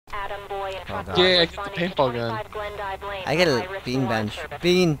Oh, God. Yeah, I get the paintball gun. I get a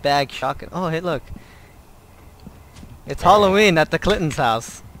beanbag shotgun. Oh, hey, look. It's Halloween at the Clinton's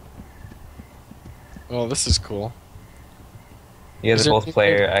house. Well, this is cool. You guys Is are there both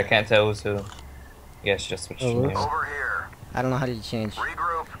player. I can't tell who's who. You guys just switched Oh, names. Over here. I don't know how to change.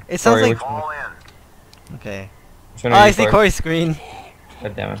 Regroup. It sounds Corey, like... which one? All in. Okay. Which one Oh, are I you, see Corey? Corey's screen.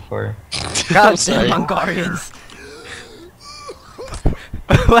 God damn it, Corey. God sorry. damn Hungarians.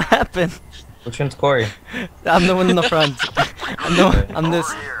 What happened? Which one's Corey? I'm the one in the front.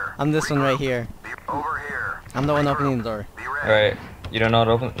 I'm this one right here. Over here. I'm the one opening the door. Be ready. Alright. You don't know how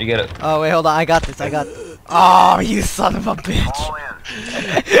to open? You get it. Oh, wait, hold on. I got this. Oh, you son of a bitch. All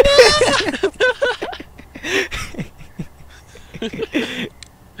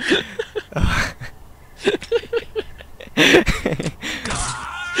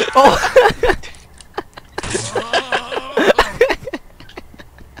Oh.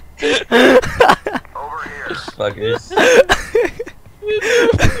 Over here. Fuckers.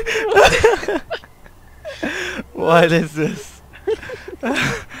 What is this?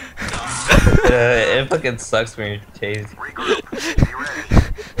 It fucking sucks when you're tased. Regroup. Be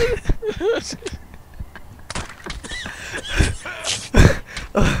ready.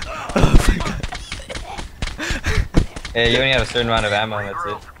 Oh my God. Yeah, you only have a certain amount of ammo, and that's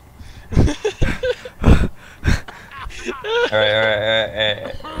it.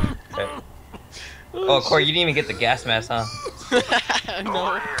 Alright. Oh, Corey, you didn't even get the gas mask, huh?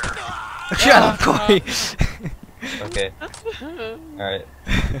 No. Shut up, Corey. Okay. Alright.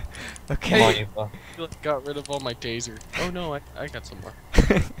 Okay. Come on, you Paul. I got rid of all my taser. Oh no, I got some more.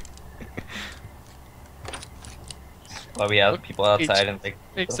 While we have people outside and like.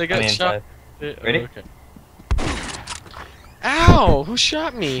 Thanks, so I got funny shot. inside. Oh, Ready? okay. Ow! Who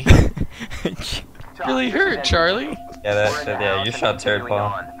shot me? Really hurt, Charlie. Yeah, you shot third,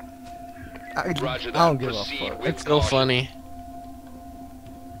 Paul. I don't give a fuck. It's so funny.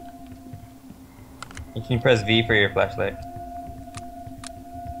 You can press V for your flashlight.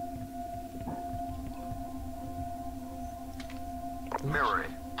 Mirror it.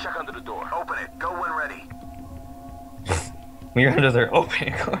 Check under the door. Open it. Go when ready. When you're under there, open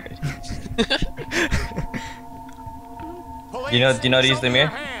it, Corey. Do you know how to use the mirror?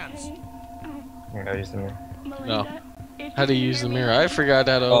 Here, I'll use the mirror. No. How to use the mirror? I forgot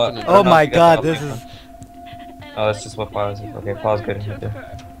how to open it. Oh my You got God, the this is... Oh, that's just what pause is. Okay, pause good right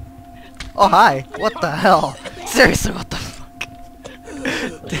there. Oh, hi. What the hell? Seriously, what the fuck?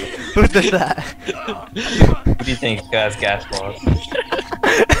 Who did that? Who do you think has gas balls?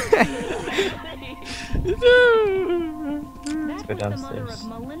 Let's go downstairs.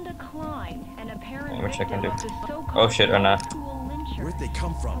 Let me check and do. Oh shit, or not. Where'd they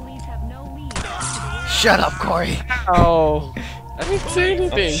come from? Shut up, Corey. Oh. I didn't say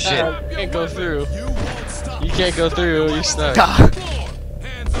anything. Oh, shit. You can't go through. You can't go through. You're stuck. God.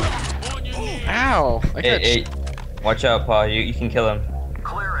 Ow. I got Hey, watch out, Paul. You can kill him.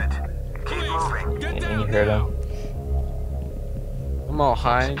 Clear it. Keep moving. And you hurt him. I'm all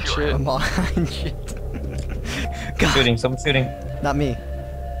high and shit. I'm behind shit. God. Shooting, someone's shooting. Not me.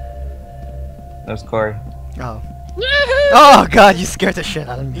 That was Corey. Oh. Oh God, you scared the shit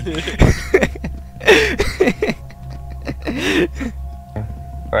out of me.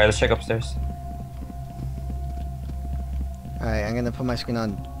 Alright, let's check upstairs. Alright, I'm gonna put my screen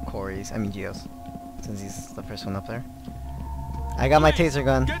on Corey's, Gio's. Since he's the first one up there. I got my taser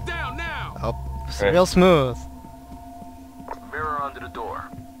gun. Get down now. Oh, it's Right. real smooth. Mirror under the door.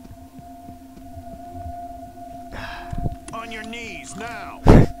 On your knees now.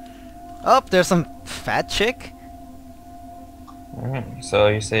 Oh, there's some fat chick. Alright, so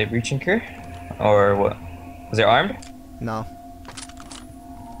you say breach and cure? Or what? Is it armed? No,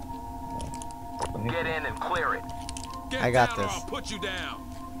 Get in and clear it. Get I got down or this. I'll put you down.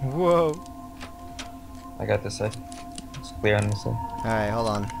 whoa. I got this side. It's clear on this side. Alright, hold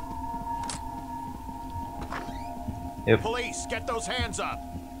on. Yep. Police, get those hands up.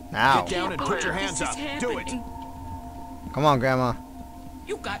 Now. Get down and put your hands up. Do it. Come on, Grandma.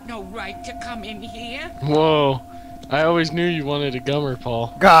 You got no right to come in here. Whoa. I always knew you wanted a gummer,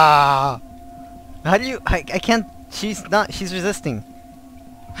 Paul. Gah! How do you... I can't... She's resisting.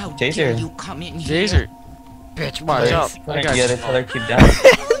 How Taser. dare you come in here? Taser. Bitch, Watch please. out. I got You gotta you. tell her to keep down.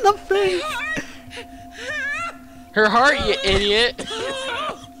 In the face! Her heart, you idiot.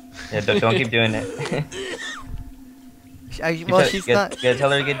 Yeah, don't keep doing it. Well, she's not... You gotta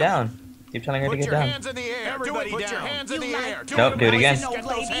tell her to get down. Keep telling her to Put get your down. hands in the air. Everybody put your hands in the air. Nope, do it again. Get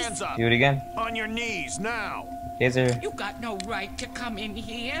those hands up. Do it again. On your knees now. Taser. You got no right to come in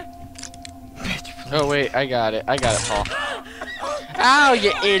here. Bitch, Oh wait, I got it, Paul. Ow,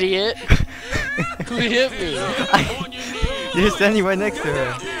 you idiot! Who hit me? You're standing right next to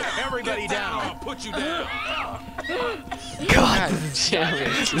her. Everybody down. I'll put you down. God, Damn it.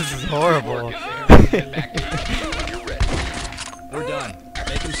 this is horrible. We're done.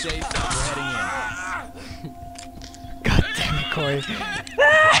 Make him safe. We're heading in. God damn it, Corey.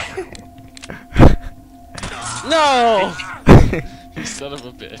 No! You son of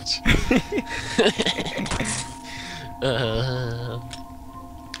a bitch.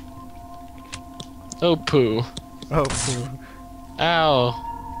 Oh poo. Oh, poo.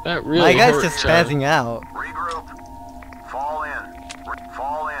 Ow. That really My guy's hurt, just Charlie. spazzing out. Regroup. Fall in.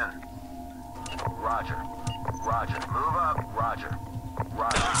 Fall in. Roger. Roger. Move up. Roger.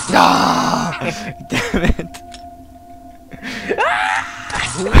 Roger. Ah! Damn it.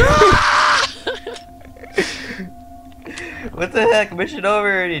 What the heck? Mission over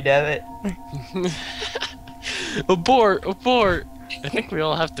already, damn it. Abort! Abort! I think we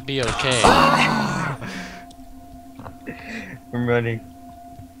all have to be okay. I'm running.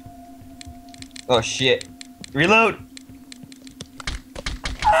 Oh shit. Reload!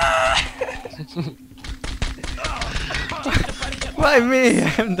 Why me? I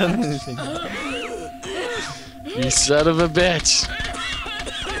haven't done anything. You son of a bitch!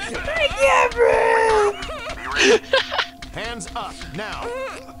 Hands up now.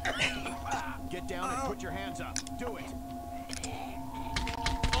 Get down and put your hands up. Do it.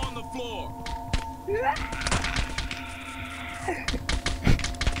 On the floor.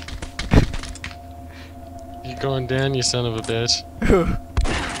 You going down, you son of a bitch.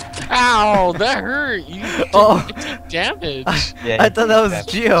 Ow! That hurt! You Oh. took damage! Yeah, I thought that was Is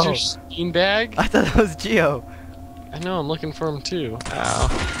Gio. your steam bag? I thought that was Gio. I know, I'm looking for him too. Ow.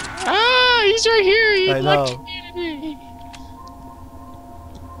 Ah! He's right here! He I know. electrocuted me!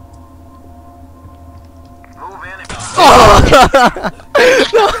 Move in.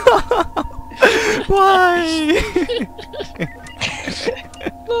 Why?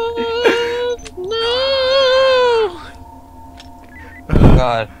 No! Oh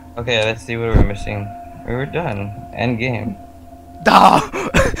god. Okay, let's see what we're missing. We were done. End game. No!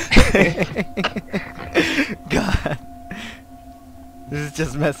 God. This is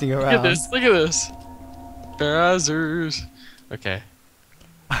just messing Look at around. this, look at this! Tazers! Okay.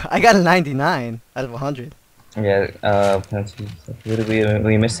 I got a 99 out of 100. Yeah, let's see. What did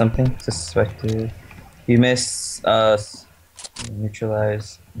we miss something? Suspected. We missed,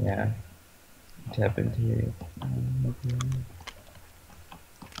 neutralize. Yeah. What happened here?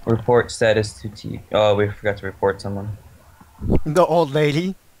 Report status to T. Oh, we forgot to report someone. The old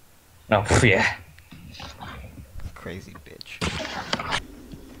lady. No, yeah. Crazy bitch.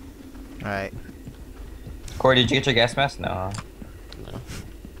 Alright. Corey, did you get your gas mask? No.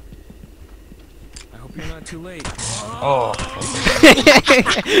 I hope you're not too late. Oh.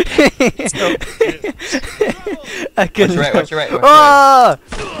 I couldn't. Watch your right, watch your right. Oh!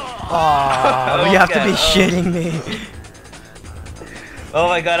 Oh, you have to be Oh. shitting me. Oh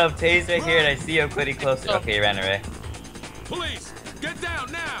my god, I'm tased right here and I see him pretty close. Okay, he ran away. Police, get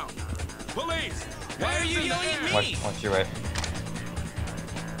down now. Police, why are you yelling at me? Watch your right.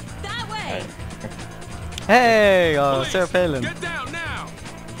 That way. Hey, Police, Sarah Palin. get down now.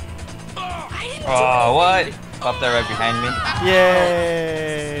 Oh, what? Popped that right behind me.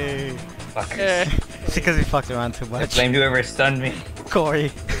 Yay! Fuck. It's because we fucked around too I much. blame whoever stunned me.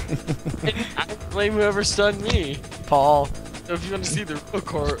 Corey. I blame whoever stunned me. Paul. So if you want to see the real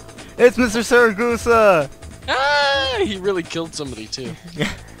court. It's Mr. Saragusa! Ah! He really killed somebody too.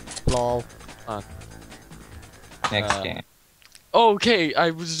 Lol. Next game. Okay,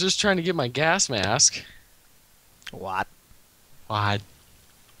 I was just trying to get my gas mask. What? What?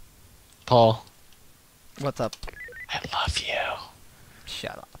 Paul. What's up? I love you.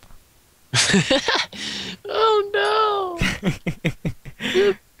 Shut up. Oh no!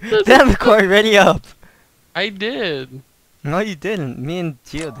 Damn it, Corey, ready up! I did. No, you didn't. Me and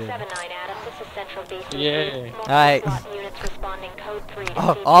Gio did. 7-9 Adam, this is Central BC. Yay. Alright. SWAT units responding code 3 to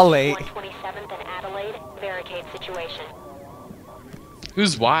Oh, all late. 127th and Adelaide. Barricade situation.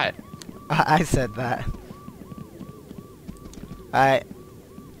 Who's what? I said that. Alright.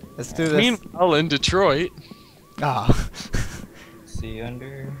 Let's do this. Meanwhile, in Detroit. Oh. See you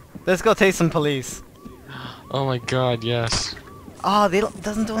under. Let's go take some police. Oh my god, yes. Oh, they don't,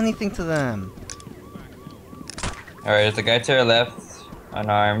 doesn't do anything to them. Alright, there's a guy to our left,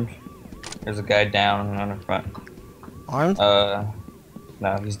 unarmed. There's a guy down on the front. Armed?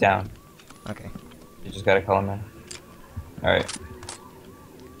 No, he's down. Okay. You just gotta call him in. Alright.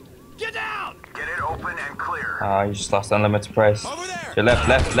 Get down. Get it open and clear. You just lost unlimited price. Over there. Your left.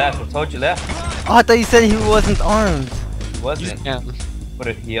 I told you left. Oh, I thought you said he wasn't armed. Wasn't. Yeah. What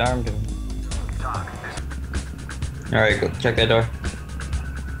if he armed him? Alright, go check that door.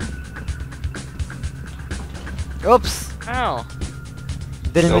 Oops. Ow.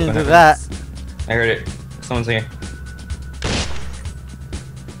 Didn't mean to Open do it. that. I heard it. Someone's here.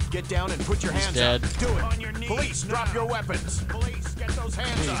 Get down and put your He's hands dead. up. Do it. On your knees. Police, drop your weapons. Police, get those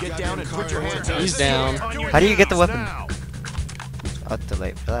hands up. Get down and put your hands up. He's down. How do you get the weapon? Now. Oh, too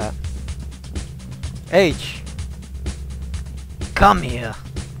late for that. H. Come here.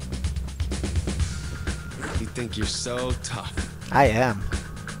 You think you're so tough. I am.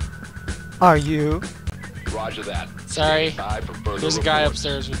 Are you? Roger that. Sorry. Stand by for further There's a guy reports.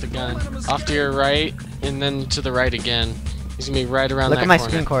 upstairs with the gun. Off to your right, and then to the right again. He's gonna be right around Look that at my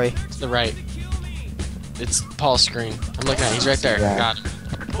corner. screen, Corey. To the right. It's Paul's screen. I'm looking at it. He's right there. Yeah. Got him.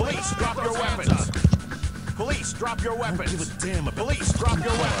 Police, drop your weapons. Police, drop your weapons. Give a damn about Police, drop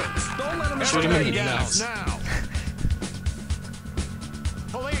your weapons. Don't let them Shoot him in the down mouth. now.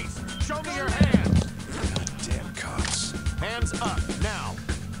 Police, show me your hands. Goddamn cops. Hands up now.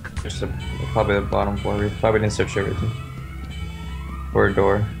 There's probably the bottom floor. We probably didn't search everything. Or a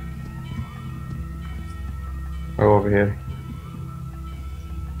door. Or over here.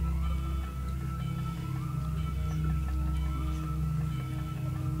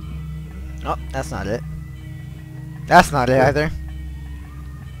 Oh, that's not it. That's not it either.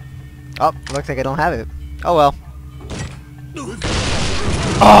 Oh, looks like I don't have it. Oh well.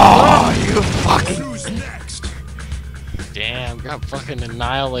 Oh, you fucking! Who's next? Damn, got fucking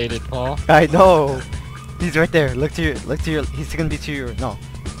annihilated, Paul. I know. He's right there. Look to your. He's gonna be to your. No,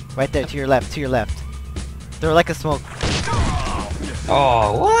 right there. To your left. To your left. They're like a smoke.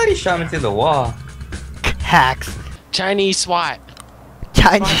 Oh, what? He shot me through the wall. Hacks. Chinese SWAT.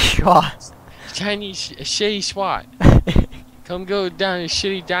 Chinese SWAT. Chinese shitty SWAT. Come go down to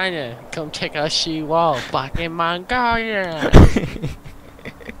shitty diner. Come take a shitty wall. Fucking Mongolia.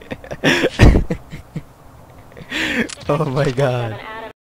 Oh my god.